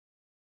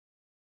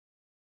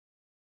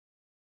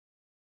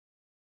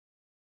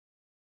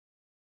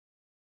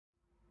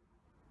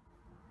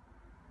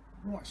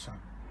Right, so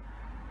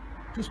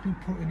just been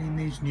putting in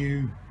these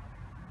new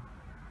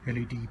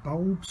LED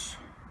bulbs.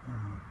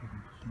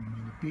 Zoom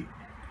in a bit.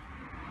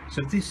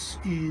 So this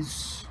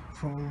is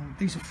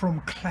these are from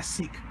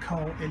Classic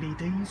Car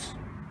LEDs,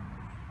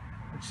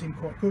 which seem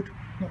quite good.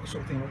 Not the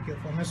sort of thing I would get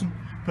from Amazon,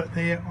 but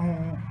they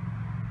are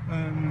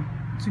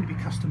seem to be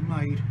custom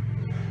made.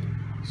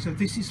 So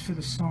this is for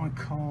the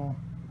sidecar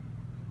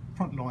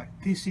front light.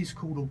 This is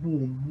called a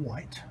warm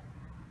white,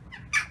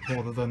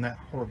 rather than that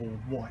horrible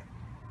white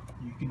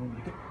you can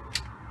normally get.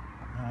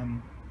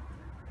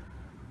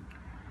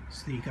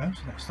 So there you go.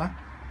 So that's that,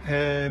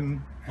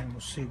 and we'll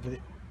see what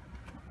it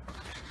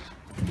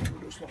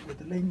looks like with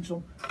the lens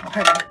on.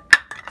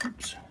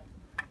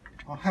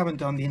 I haven't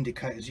done the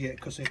indicators yet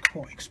because they're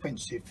quite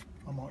expensive.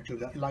 I might do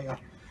that later.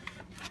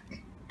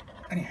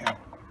 Anyhow,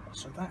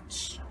 so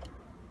that's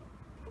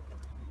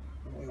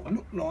what it will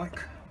look like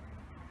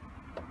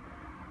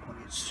when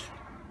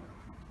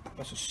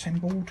that's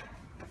assembled.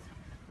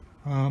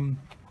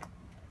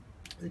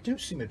 They do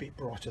seem a bit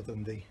brighter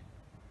than the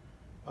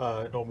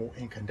normal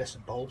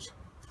incandescent bulbs.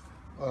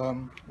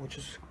 We'll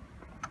just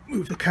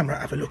move the camera,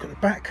 have a look at the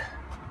back.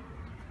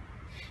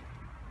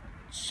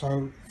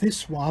 So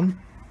this one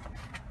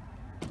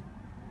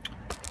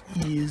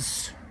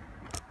is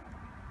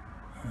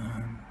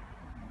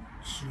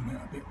zoom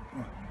out a bit.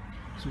 Right.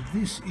 So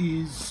this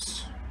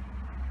is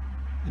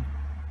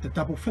the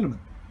double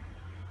filament.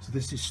 So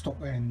this is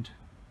stop and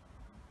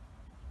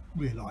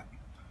rear light.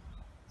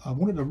 I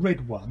wanted a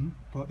red one,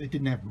 but they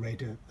didn't have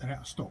red, they're out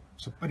of stock.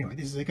 So anyway,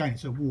 this is again,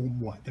 it's a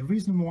warm white. The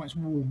reason why it's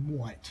warm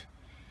white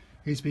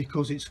is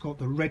because it's got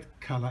the red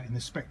colour in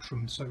the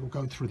spectrum, so it will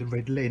go through the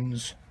red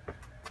lens.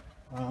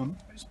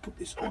 Let's put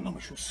this on and we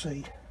shall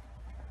see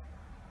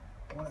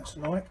what that's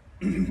like.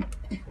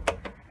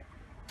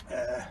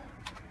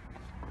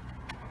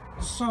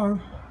 So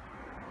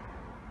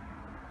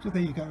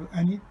there you go,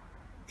 and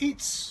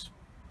it's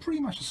pretty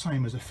much the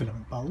same as a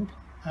filament bulb.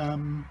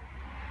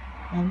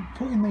 I'm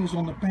putting these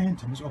on the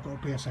Bantams. I've got a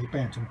BSA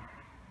Bantam,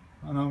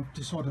 and I've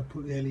decided to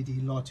put the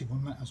LED lighting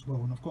on that as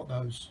well, and I've got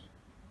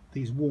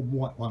these warm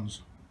white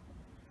ones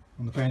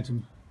on the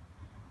Bantam,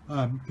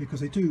 because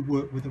they do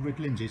work with the red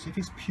lenses. If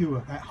it's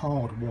pure, that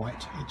hard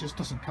white, it just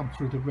doesn't come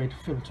through the red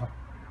filter.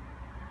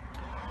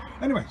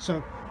 Anyway,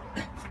 so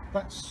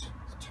that's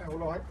the tail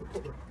light.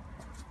 We'll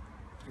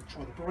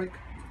try the brake.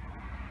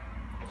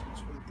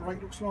 That's what the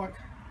brake looks like.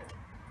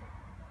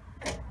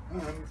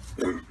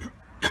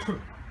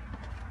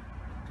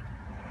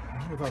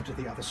 Move over to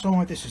the other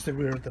side. This is the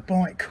rear of the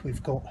bike.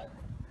 We've got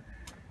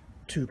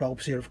two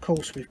bulbs here, of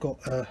course. We've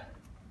got a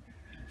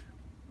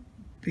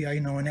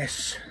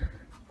BA9S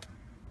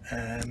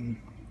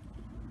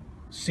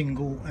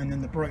single, and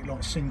then the brake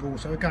light single.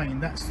 So again,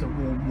 that's the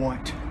warm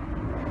white.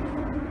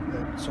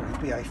 Sorry,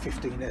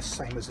 BA15S,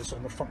 same as this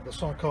on the front of the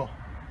sidecar.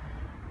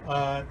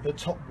 The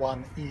top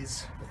one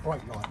is the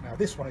brake light. Now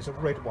this one is a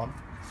red one.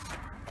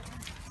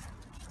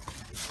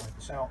 Just take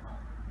this out.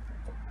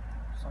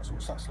 So that's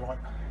what that's like.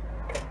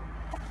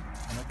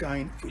 And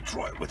again, if we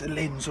try it with the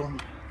lens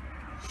on,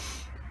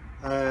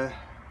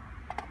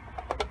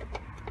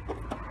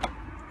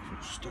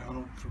 stay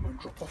on, if it won't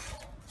drop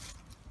off.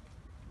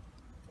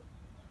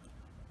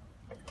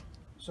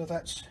 So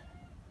that's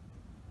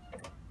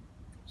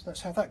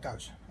how that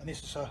goes. And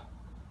this is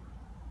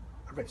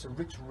it's a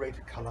rich red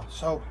colour.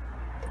 So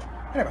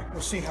anyway,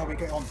 we'll see how we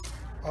get on.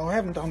 I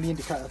haven't done the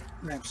indicator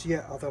lamps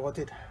yet, although I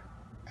did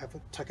have to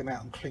take them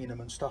out and clean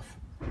them and stuff.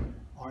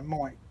 I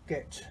might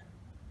get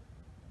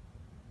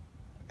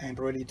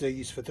amber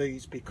LEDs for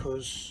these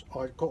because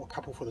I've got a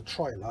couple for the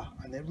trailer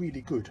and they're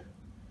really good.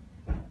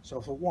 So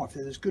I thought, well, if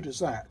they're as good as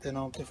that, then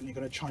I'm definitely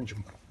going to change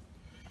them.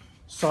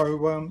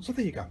 So so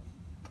there you go,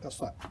 that's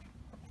that.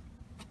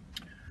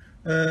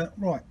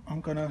 Right,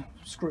 I'm going to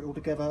screw it all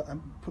together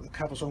and put the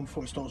covers on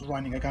before it starts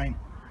raining again,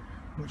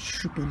 which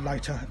should be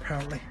later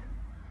apparently.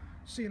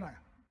 See you later.